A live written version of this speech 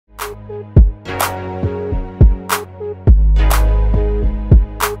Good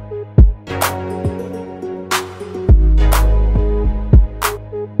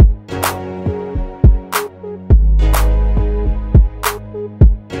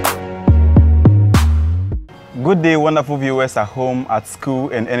day, wonderful viewers at home, at school,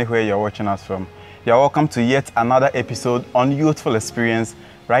 and anywhere you're watching us from. You're welcome to yet another episode on Youthful Experience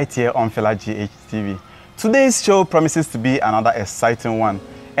right here on Fela GHTV. Today's show promises to be another exciting one,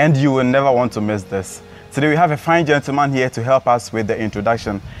 and you will never want to miss this. Today we have a fine gentleman here to help us with the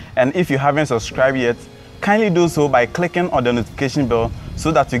introduction. And if you haven't subscribed yet, kindly do so by clicking on the notification bell so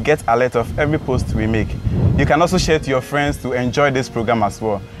that you get alert of every post we make. You can also share to your friends to enjoy this program as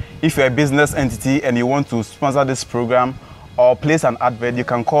well. If you're a business entity and you want to sponsor this program or place an advert, you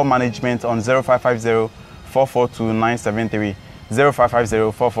can call management on 0550-442-973,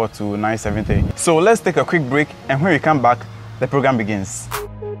 0550-442-973. So let's take a quick break, and when we come back, the program begins.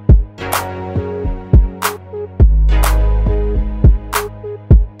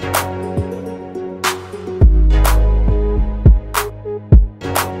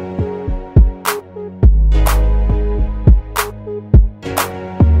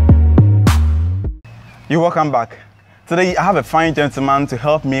 You're welcome back. Today I have a fine gentleman to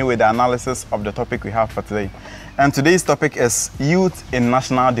help me with the analysis of the topic we have for today. And today's topic is youth in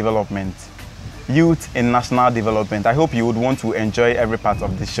national development. Youth in national development. I hope you would want to enjoy every part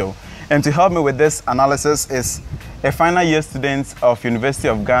of this show. And to help me with this analysis is a final year student of University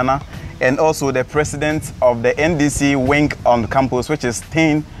of Ghana and also the president of the NDC wing on campus, which is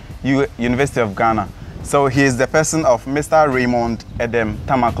TEIN, University of Ghana. So he is the person of Mr. Raymond Edem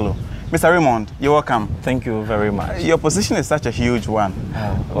Tamekloe. Mr. Raymond, you're welcome. Thank you very much. Your position is such a huge one.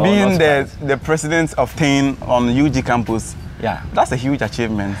 Well, being the president of TEIN on UG campus, yeah, that's a huge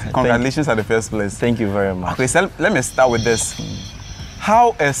achievement. Congratulations at the first place. Thank you very much. Okay, so let me start with this.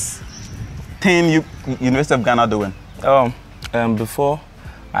 How is TEIN University of Ghana doing? Before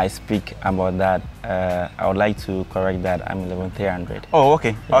I speak about that, I would like to correct that I'm 11,300. Oh,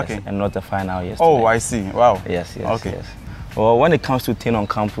 okay, yes, okay. And not the final year. Oh, I see. Wow. Yes, yes, okay. Yes. Well, when it comes to TEIN on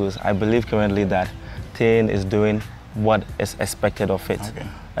campus, I believe currently that TEIN is doing what is expected of it. Okay.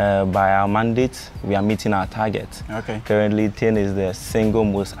 By our mandate, we are meeting our target. Okay. Currently, TEIN is the single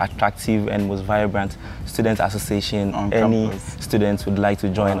most attractive and most vibrant student association on any campus. Students would like to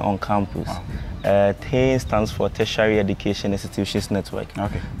join on campus. Wow. TEIN stands for Tertiary Education Institutions Network.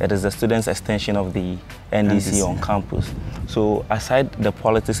 Okay. That is the students' extension of the NDC on campus. So aside the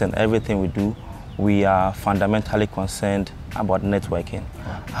politics and everything we do, we are fundamentally concerned about networking,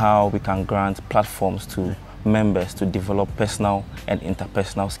 how we can grant platforms to members to develop personal and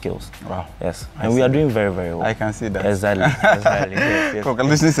interpersonal skills. Wow. Yes. And we are doing very, very well. I can see that. Exactly. Exactly. Yes, yes.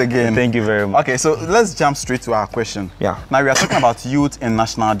 Congratulations again. Thank you very much. Okay, so let's jump straight to our question. Yeah. Now we are talking about youth in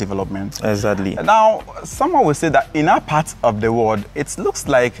national development. Exactly. Now, someone will say that in our part of the world, it looks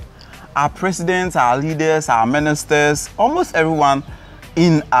like our presidents, our leaders, our ministers, almost everyone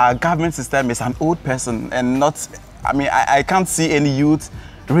in our government system is an old person and not, I can't see any youth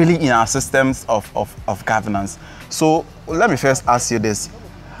really in our systems of governance. So let me first ask you this.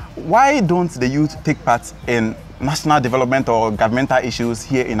 Why don't the youth take part in national development or governmental issues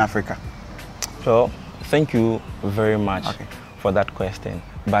here in Africa? Well, thank you very much for that question.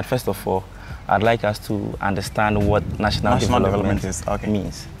 But first of all, I'd like us to understand what national development is,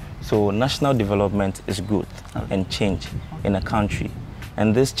 means. So national development is growth and change in a country.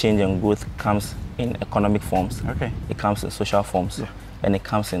 And this change and growth comes in economic forms, it comes in social forms, and it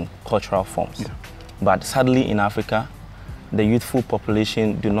comes in cultural forms. But sadly in Africa, the youthful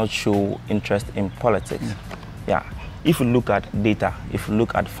population do not show interest in politics. If you look at data, if you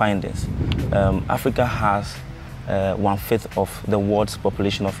look at findings, Africa has 1/5 of the world's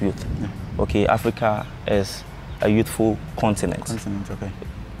population of youth. Okay, Africa is a youthful continent.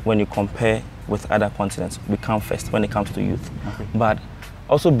 When you compare with other continents, we come first when it comes to youth. But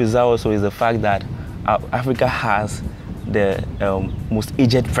also bizarre also is the fact that Africa has the most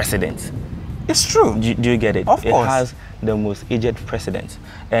aged president. It's true. Do you get it? Of course. It has the most aged president.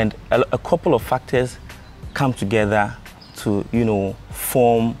 And a couple of factors come together to,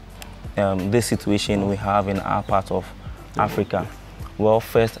 form this situation we have in our part of Africa. Well,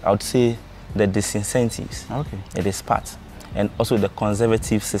 first, I would say the disincentives. It is part. And also the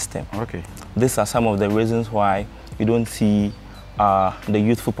conservative system. These are some of the reasons why you don't see the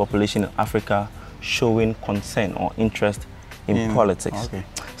youthful population in Africa showing concern or interest in politics.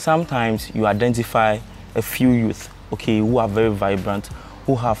 Sometimes you identify a few youth, who are very vibrant,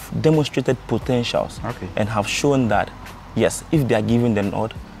 who have demonstrated potentials and have shown that, yes, if they are given the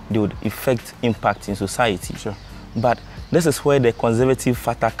nod, they would effect impact in society. But This is where the conservative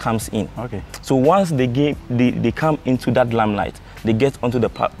factor comes in. Okay. So once they come into that limelight, they get onto the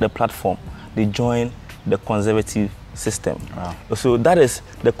platform, they join the conservative system. Wow. So that is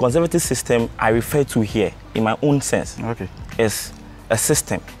the conservative system I refer to here in my own sense. Okay. Is a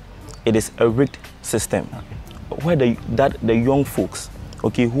system. It is a rigged system. Okay. Where the young folks,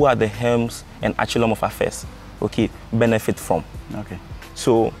 okay, who are the helms and asylum of affairs, okay, benefit from. Okay.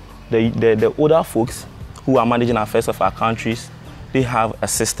 So the older folks who are managing affairs of our countries, they have a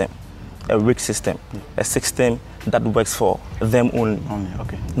system, a rigged system, a system that works for them only.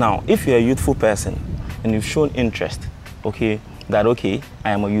 Okay. Now, if you're a youthful person and you've shown interest, okay, that okay,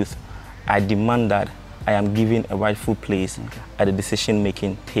 I am a youth, I demand that I am given a rightful place at the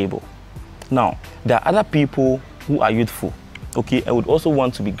decision-making table. Now, there are other people who are youthful, okay, and would also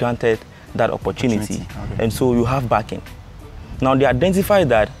want to be granted that opportunity. Okay. And so you have backing. Now, they identify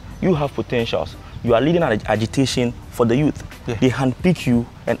that you have potentials. You are leading an agitation for the youth. Yeah. They handpick you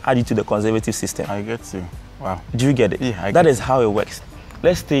and add you to the conservative system. I get you. Wow. Do you get it? Yeah, that is how it works.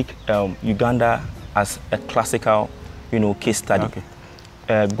 Let's take Uganda as a classical, case study.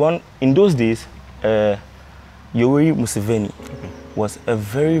 Okay. In those days, Yoweri Museveni was a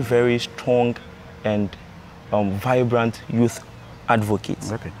very, very strong and vibrant youth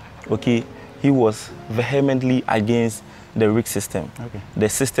advocate. Okay. Okay. He was vehemently against the rigged system, the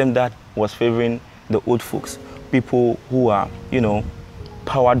system that was favoring the old folks, people who are,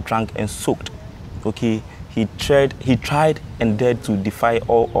 power drunk and soaked. Okay, he tried and dared to defy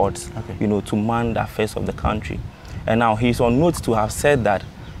all odds, to man the affairs of the country. And now he's on note to have said that,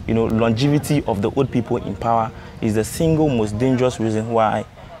 longevity of the old people in power is the single most dangerous reason why,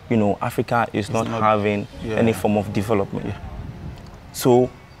 Africa is not having any form of development. Yeah. So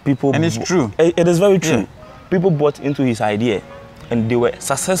people... And it's true. It is very true. Yeah. People bought into his idea and they were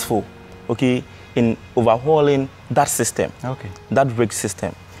successful, okay, in overhauling that system, that rigged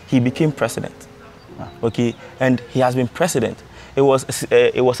system. He became president, okay, and he has been president. It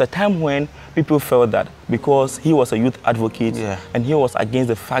was a time when people felt that because he was a youth advocate and he was against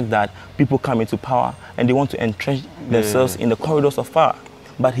the fact that people come into power and they want to entrench themselves in the corridors of power.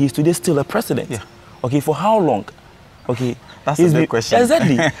 But he's today still a president. Yeah. Okay, for how long? Okay. That's a big question.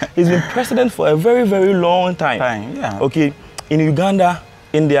 Exactly. He's been president for a very, very long time. Yeah. Okay. In Uganda,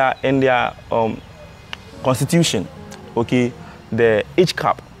 in their constitution, okay, the age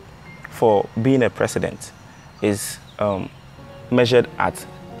cap for being a president is measured at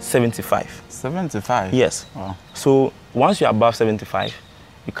 75. 75? Yes. Wow. So once you're above 75,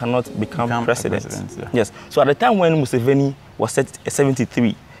 you cannot become president. Yes. So at the time when Museveni was set at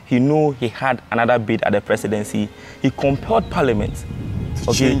 73, he knew he had another bid at the presidency. He compelled Parliament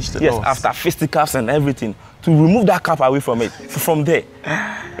to change the laws. After fisticuffs and everything, to remove that cap away from it. From there,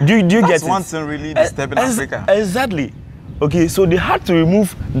 do you get it? That's one thing really disturbing Africa. Exactly. Okay, so they had to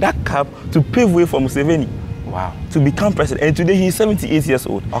remove that cap to pave way for Museveni. Wow. To become president. And today he's 78 years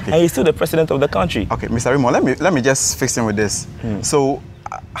old. Okay. And he's still the president of the country. Okay, Mr. Raymond, let me just fix him with this. So,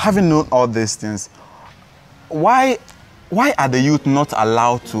 having known all these things, why are the youth not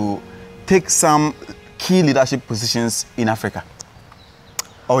allowed to take some key leadership positions in Africa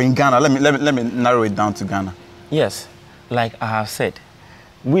or in Ghana? Let me narrow it down to Ghana. Yes, like I have said,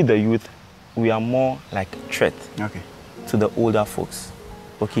 we the youth, we are more like threat to the older folks.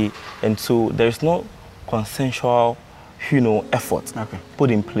 Okay, and so there is no consensual, effort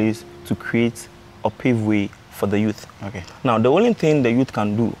put in place to create or pave way for the youth. Okay. Now the only thing the youth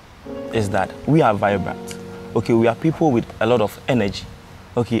can do is that we are vibrant. Okay, we are people with a lot of energy.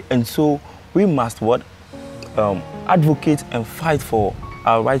 Okay, and so we must advocate and fight for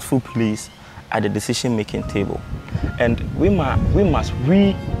our rightful place at the decision-making table. And we must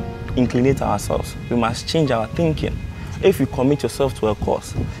re-inclinate ourselves. We must change our thinking. If you commit yourself to a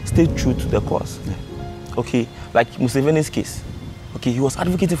cause, stay true to the cause. Okay, like Museveni's case. Okay, he was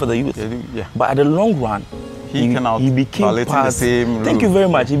advocating for the youth. But at the long run, he became part. Thank you very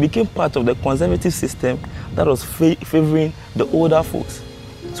much. He became part of the conservative system that was favoring the older folks.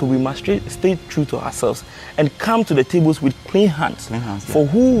 So we must stay true to ourselves and come to the tables with clean hands. For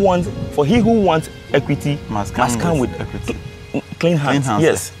he who wants equity must come with equity. Clean hands.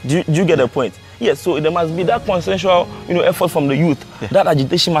 Yes. Do you get the point? Yes. So there must be that consensual, effort from the youth. That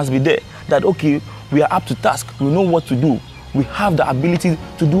agitation must be there. That okay, we are up to task. We know what to do. We have the ability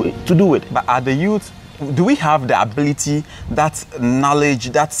to do it. But are the youth? Do we have the ability, that knowledge,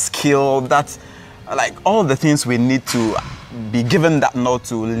 that skill, that like all the things we need to be given that knowledge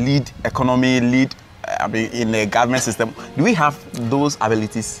to lead economy, lead in a government system? Do we have those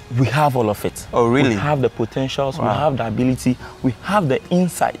abilities? We have all of it. Oh, really? We have the potentials, we have the ability, we have the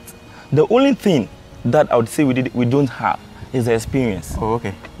insight. The only thing that I would say we don't have is the experience. Oh,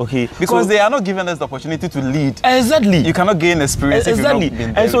 okay. Okay. Because they are not giving us the opportunity to lead. Exactly. You cannot gain experience if you've not been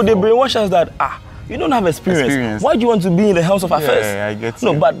there And so they before. brainwash us that you don't have experience. Why do you want to be in the helms of affairs? Yeah, I get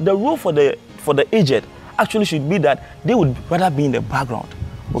No, you. but the role for the aged actually should be that they would rather be in the background.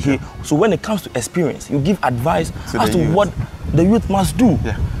 Okay. Sure. So when it comes to experience, you give advice as to what the youth must do.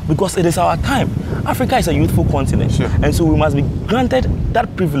 Yeah. Because it is our time. Africa is a youthful continent. Sure. And so we must be granted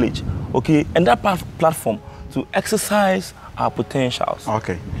that privilege, okay, and that platform to exercise our potentials.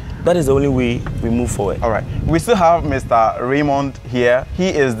 Okay. That is the only way we move forward. All right. We still have Mr. Raymond here. He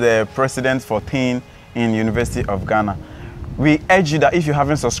is the president for TEIN in University of Ghana. We urge you that if you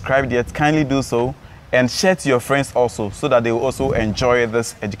haven't subscribed yet, kindly do so and share to your friends also so that they will also enjoy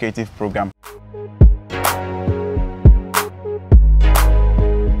this educative program.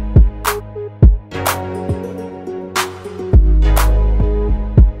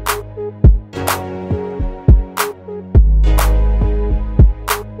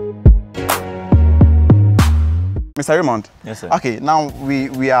 Mr. Raymond. Yes, sir. Okay, now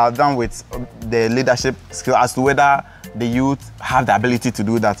we are done with the leadership skill as to whether the youth have the ability to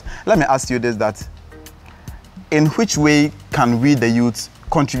do that. Let me ask you this, that in which way can we, the youth,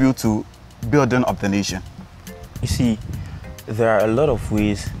 contribute to building of the nation? You see, there are a lot of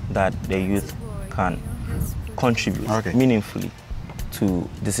ways that the youth can contribute meaningfully to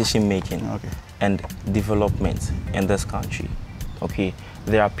decision making and development in this country. Okay,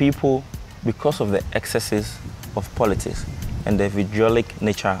 there are people, because of the excesses of politics and the vitriolic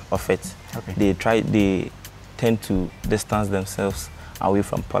nature of it, they tend to distance themselves away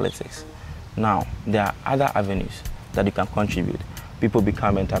from politics. Now, there are other avenues that you can contribute. People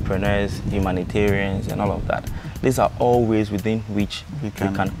become entrepreneurs, humanitarians, and all of that. These are all ways within which you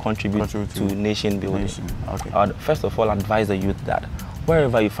can contribute to nation building. I would first of all advise the youth that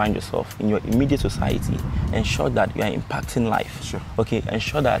wherever you find yourself in your immediate society, ensure that you are impacting life. Sure. Okay,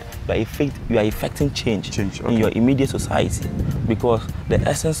 ensure that you are effecting change in your immediate society, because the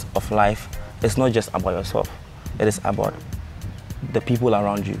essence of life is not just about yourself. It is about the people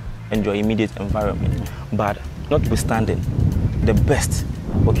around you and your immediate environment. But notwithstanding, the best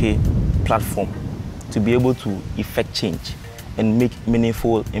platform to be able to effect change and make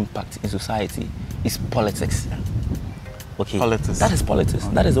meaningful impact in society is politics. Okay. Politics. That is politics.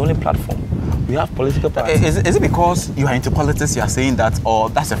 That is the only platform. We have political parties. Is it because you are into politics you are saying that, or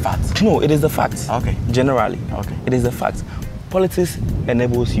that's a fact? No, it is the fact. Okay. Generally. Okay. It is the fact. Politics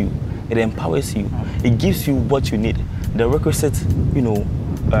enables you. It empowers you. It gives you what you need. The requisite,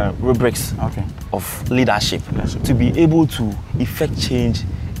 rubrics of leadership to be able to effect change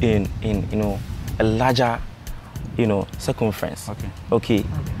in a larger, circumference. Okay.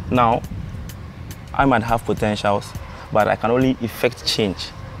 Now, I might have potentials, but I can only effect change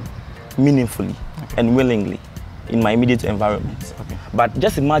meaningfully and willingly in my immediate environment. But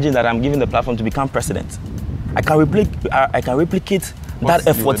just imagine that I'm given the platform to become president. I can replicate that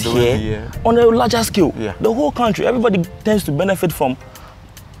effort here on a larger scale. Yeah. The whole country, everybody tends to benefit from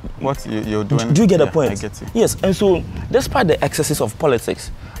what you're doing. Do you get the point? I get it. Yes, and so despite the excesses of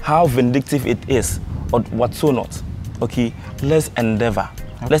politics, how vindictive it is or what so not, let's endeavor.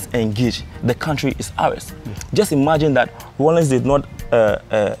 Let's engage. The country is ours. Just imagine that Wallace did not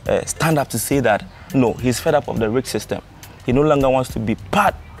stand up to say that, no, he's fed up of the rig system. He no longer wants to be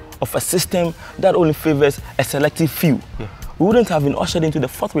part of a system that only favors a selective few. We wouldn't have been ushered into the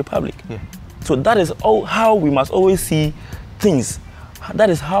Fourth Republic. So that is how we must always see things.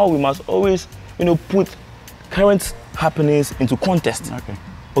 That is how we must always, put current happenings into context.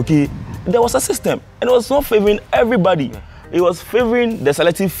 There was a system, and it was not favoring everybody. It was favoring the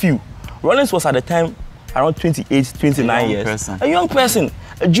selective few. Rollins was at the time around 28, 29 years. A young person,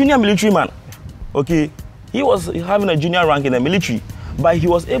 a junior military man. He was having a junior rank in the military, but he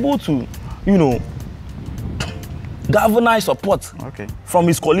was able to, galvanize support from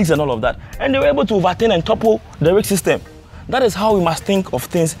his colleagues and all of that. And they were able to overturn and topple the rig system. That is how we must think of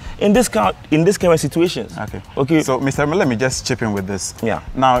things in this current situations. So, Mr. Emma, let me just chip in with this.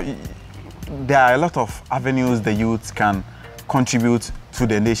 Now, there are a lot of avenues the youth can contribute to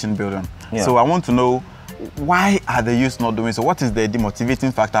the nation building. So I want to know, why are the youth not doing so? What is the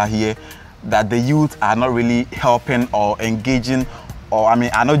demotivating factor here that the youth are not really helping or engaging, or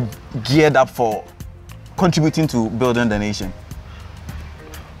are not geared up for contributing to building the nation?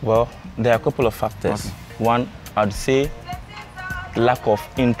 Well, there are a couple of factors. One, I'd say lack of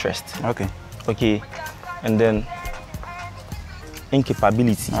interest. And then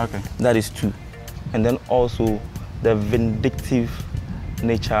incapability. That is two. And then also the vindictive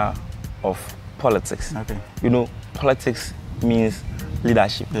nature of politics. Politics means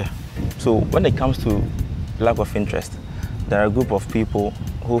leadership. So when it comes to lack of interest, there are a group of people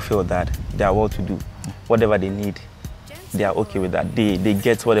who feel that they are well to do. Whatever they need, they are okay with that. They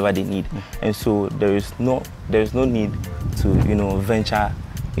get whatever they need. And so there is no need to, you know, venture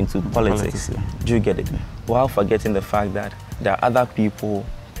into politics. Do you get it? While forgetting the fact that there are other people,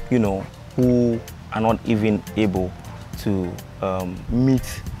 you know, who are not even able to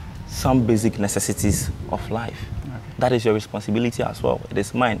meet some basic necessities of life. That is your responsibility as well. It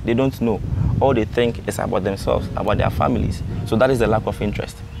is mine. They don't know. All they think is about themselves, about their families. So that is the lack of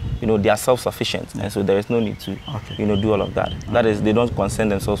interest. You know, they are self-sufficient, and so there is no need to, you know, do all of that. That is, they don't concern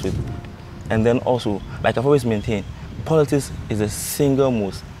themselves with. And then also, like I've always maintained, politics is the single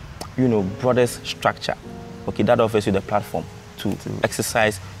most, you know, broadest structure, okay, that offers you the platform to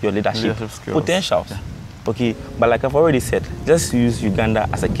exercise your leadership potentials. Okay, but like I've already said, just use Uganda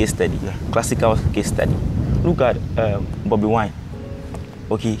as a case study, classical case study. Look at Bobby Wine.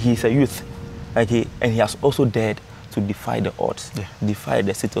 Okay, he's a youth, okay, and he has also dared to defy the odds, defy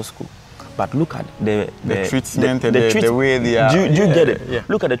the status quo. But look at the treatment and the way they are. Do you get it? Yeah.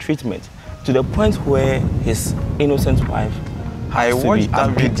 Look at the treatment to the point where his innocent wife I watched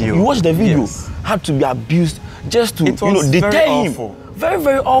that video. You watched the video. Yes. Had to be abused just to, you know, deter him. Awful. Very,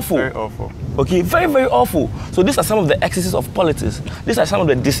 very awful. Very awful. Okay, very, very awful. So these are some of the excesses of politics. These are some of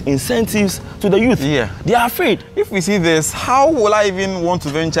the disincentives to the youth. Yeah. They are afraid. If we see this, how will I even want to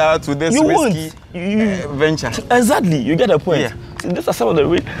venture to this risky venture? Exactly. You get the point. Yeah. So these are some of the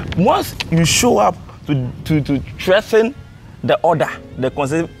once you show up to threaten the order, the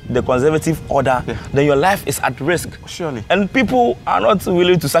conservative order, then your life is at risk. Surely. And people are not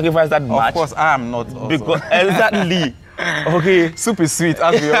willing to sacrifice that much. Of course, I am not. Also. Because exactly. Okay. Soup is sweet,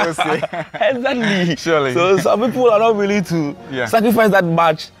 as we always say. Exactly. Surely. So some people are not willing to sacrifice that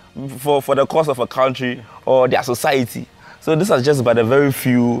much for the cause of a country or their society. So these are just but a very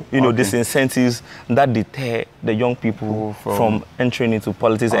few, you know, disincentives that deter the young people from entering into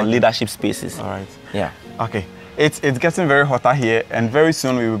politics and leadership spaces. All right. Yeah. Okay. It's getting very hotter here, and very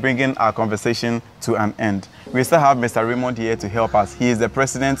soon we will bring in our conversation to an end. We still have Mr. Raymond here to help us. He is the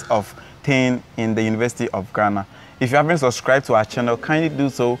president of TEIN in the University of Ghana. If you haven't subscribed to our channel, kindly do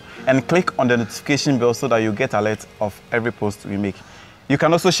so and click on the notification bell so that you get alerts of every post we make. You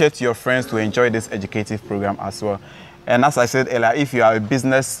can also share to your friends to enjoy this educative program as well. And as I said earlier, if you are a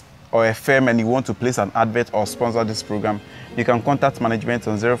business or a firm and you want to place an advert or sponsor this program, you can contact management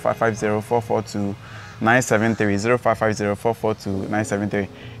on 0550-442-973, 0550-442-973.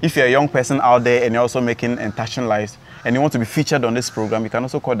 If you're a young person out there and you're also making and touching lives and you want to be featured on this program, you can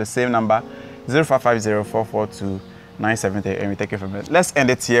also call the same number, 0550-442-973, and we take it from there. Let's end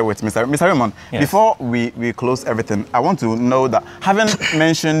it here with Mr. Raymond. Yes. Before we close everything, I want to know that, having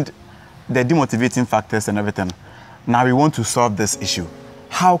mentioned the demotivating factors and everything, now we want to solve this issue.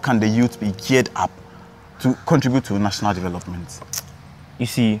 How can the youth be geared up to contribute to national development? You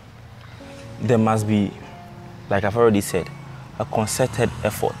see, there must be, like I've already said, a concerted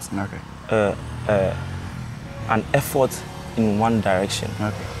effort. Okay. An effort in one direction.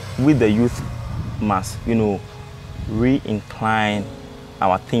 Okay. With the youth must, you know, re-incline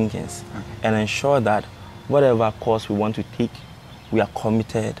our thinkings and ensure that whatever course we want to take, we are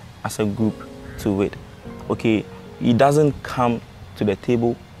committed as a group to it. Okay, it doesn't come to the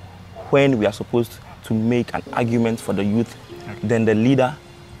table when we are supposed to make an argument for the youth, then the leader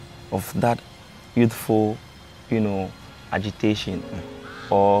of that youthful, you know, agitation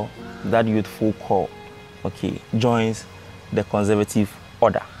or that youthful call, okay, joins the conservative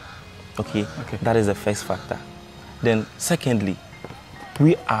order. Okay, that is the first factor. Then secondly,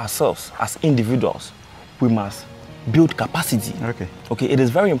 we ourselves as individuals, we must build capacity. Okay, it is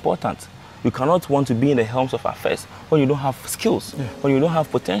very important. You cannot want to be in the helms of affairs when you don't have skills, when you don't have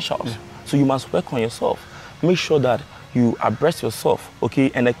potentials. So you must work on yourself. Make sure that you abreast yourself,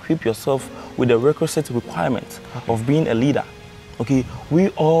 okay, and equip yourself with the requisite requirements of being a leader. Okay, we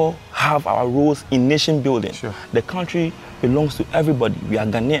all have our roles in nation building. The country belongs to everybody. We are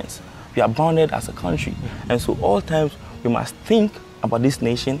Ghanaians. We are bounded as a country. And so all times we must think about this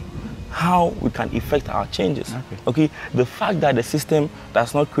nation, how we can effect our changes. Okay, the fact that the system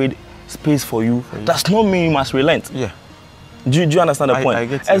does not create space for you does not mean you must relent. Do you understand the point? I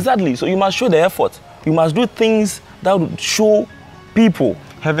get you. Exactly. So you must show the effort. You must do things that would show people.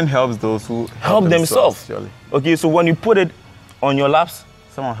 Heaven helps those who help themselves. Okay, so when you put it on your laps,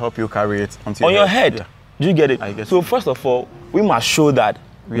 someone help you carry it on your head. Do you get it? I get so first of all, we must show that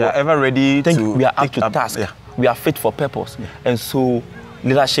we are ever ready to we are up to task. We are fit for purpose. And so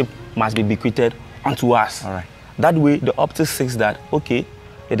leadership must be bequeathed unto us. All right. That way the optics says that, okay,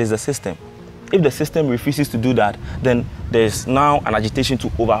 it is the system. If the system refuses to do that, then there is now an agitation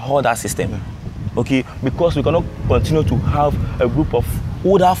to overhaul that system. okay, because we cannot continue to have a group of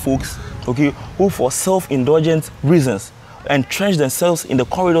older folks, okay, who for self-indulgent reasons entrench themselves in the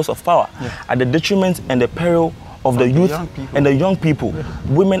corridors of power at the detriment and the peril of the youth and the young people,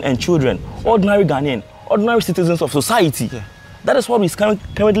 women and children, ordinary Ghanaian, ordinary citizens of society. That is what is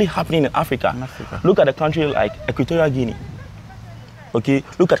currently happening in Africa. Look at a country like Equatorial Guinea. Okay,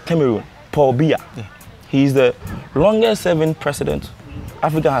 look at Cameroon, Paul Biya. He is the longest serving president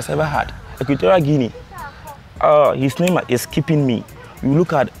Africa has ever had. Equatorial Guinea, his name is keeping me. You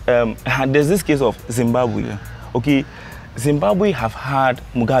look at, there's this case of Zimbabwe. Okay, Zimbabwe have had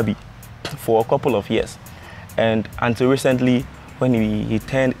Mugabe for a couple of years. And until recently, when he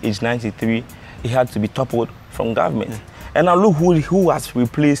turned age 93, he had to be toppled from government. And now look who has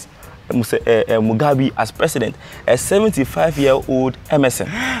replaced Mugabe as president, a 75-year-old Emerson.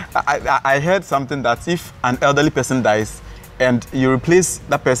 I heard something that if an elderly person dies and you replace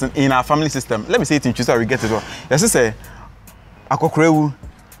that person in our family system, let me say it in Chusa, we get it well. Let's say, Akokrewu,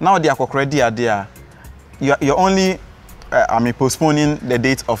 now the Akokre are there, you're only postponing the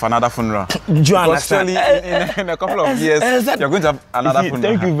date of another funeral. Do you understand? In a couple of years, you're going to have another funeral.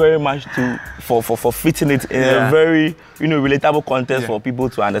 Thank you very much for fitting it in a very relatable context for people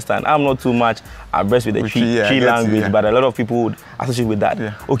to understand. I'm not too much abreast with the tree language, but a lot of people would associate with that.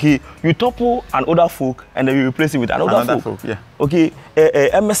 Okay, you topple an older folk and then you replace it with another folk. Okay,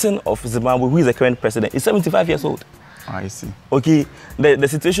 Emerson of Zimbabwe, who is the current president, is 75 years old. I see. Okay, the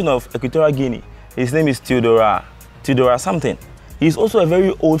situation of Equatorial Guinea, his name is Theodora something. He's also a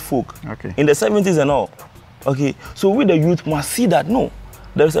very old folk, in the 70s and all. Okay, so we the youth must see that no,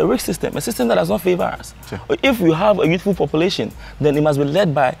 there's a risk system, a system that does not favor us. If we have a youthful population, then it must be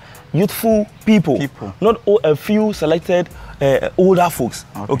led by youthful people. Not a few selected older folks,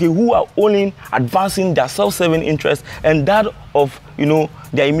 who are only advancing their self-serving interests and that of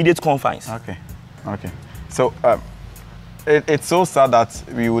their immediate confines. So it's so sad that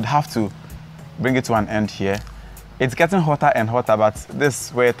we would have to bring it to an end here. It's getting hotter and hotter, but this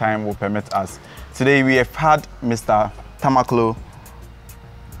is where time will permit us. Today we have had Mr. Tamekloe,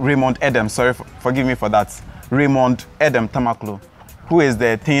 Raymond Edem, sorry, forgive me for that, Raymond Edem Tamekloe, who is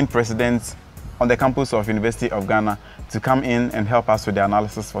the TEIN president on the campus of University of Ghana, to come in and help us with the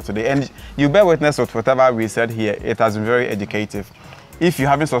analysis for today. And you bear witness with whatever we said here. It has been very educative. If you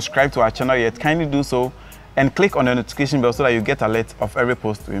haven't subscribed to our channel yet, kindly do so and click on the notification bell so that you get alert of every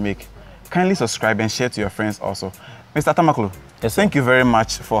post we make. Kindly subscribe and share to your friends also. Mr. Tamekloe, thank you very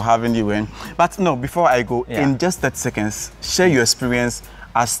much for having you in. But no, before I go, in just 30 seconds, share your experience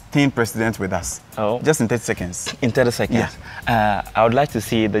as TEIN president with us. Just in 30 seconds. In 30 seconds. I would like to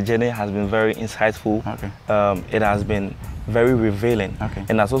say the journey has been very insightful. It has been very revealing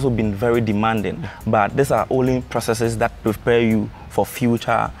and has also been very demanding. But these are only processes that prepare you for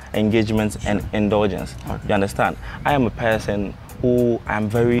future engagements and indulgence. You understand? I am a person who I'm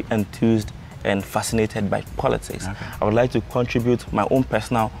very enthused and fascinated by politics. I would like to contribute my own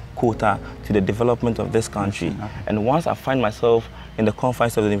personal quota to the development of this country. And once I find myself in the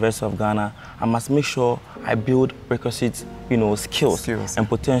confines of the University of Ghana, I must make sure I build requisite, skills and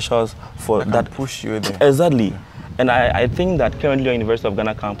potentials for that. Push you there. Exactly. And I think that currently on University of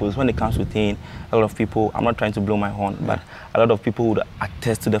Ghana campus, when it comes to TEIN, a lot of people, I'm not trying to blow my horn, but a lot of people would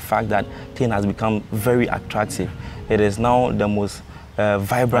attest to the fact that TEIN has become very attractive. It is now the most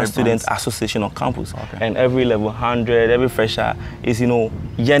vibrant student association on campus. And every level 100, every fresher is,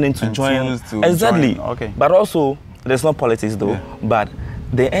 yearning to join. Exactly. But also, there's not politics though, but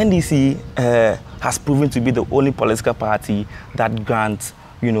the NDC has proven to be the only political party that grants,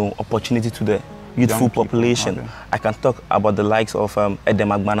 opportunity to the youthful population. I can talk about the likes of Edem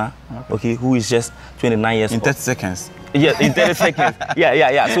Tamekloe, who is just 29 years old. In 30 seconds. Yeah, in 30 seconds.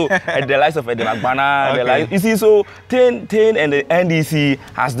 So the likes of Edem Tamekloe, you see, so TEIN and the NDC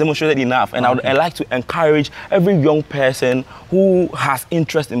has demonstrated enough, and I would like to encourage every young person who has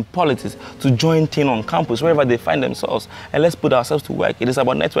interest in politics to join TEIN on campus, wherever they find themselves, and let's put ourselves to work. It is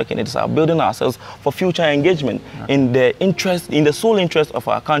about networking. It is about building ourselves for future engagement in the sole interest of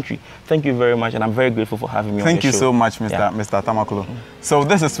our country. Thank you very much, and I'm very grateful for having me on Thank the you show. so much, Mr. Tamekloe. So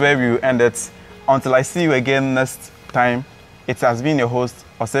this is where we end it. Until I see you again next time, it has been your host,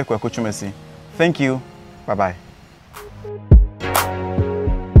 Osekwe Kuchumesi. Thank you. Bye-bye.